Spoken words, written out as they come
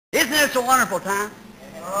Isn't this a wonderful time?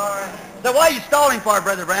 So why are you stalling for,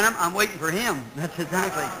 Brother Branham? I'm waiting for him. That's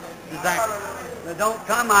exactly. Now, don't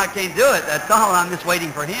come, I can't do it. That's all. I'm just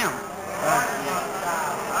waiting for him.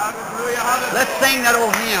 Let's sing that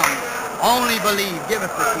old hymn. Only believe. Give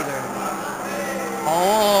us the key there.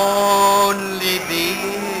 Only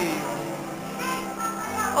believe.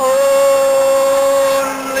 Only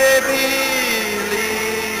believe.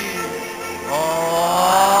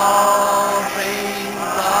 All things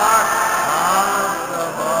are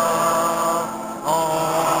possible.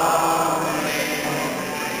 Only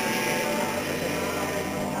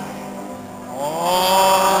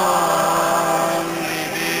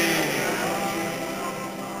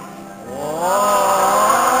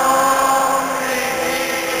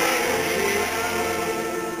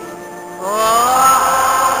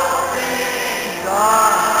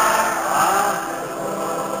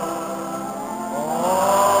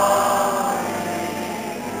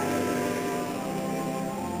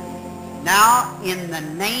Now, in the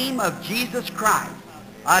name of Jesus Christ,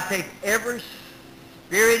 I take every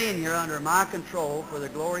spirit in here under my control for the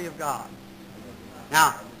glory of God.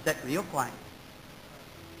 Now, sit real quiet.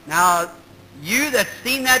 Now, you that's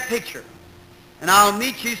seen that picture, and I'll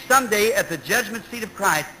meet you someday at the judgment seat of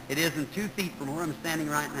Christ. It isn't 2 feet from where I'm standing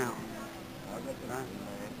right now. Right?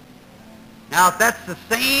 Now, if that's the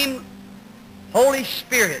same Holy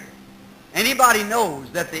Spirit, anybody knows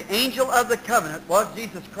that the angel of the covenant was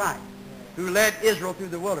Jesus Christ, who led Israel through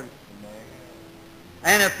the wilderness.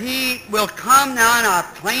 And if he will come now, and I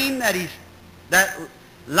claim that he's that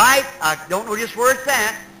light, I don't know just where it's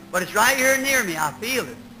at, but it's right here near me. I feel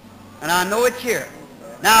it. And I know it's here.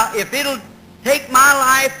 Now, if it'll take my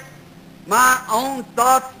life, my own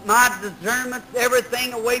thoughts, my discernment,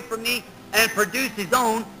 everything away from me, and produce his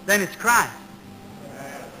own, then it's Christ.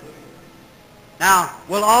 Now,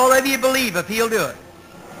 will all of you believe if he'll do it?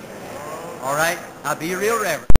 All right? Now, be real reverent.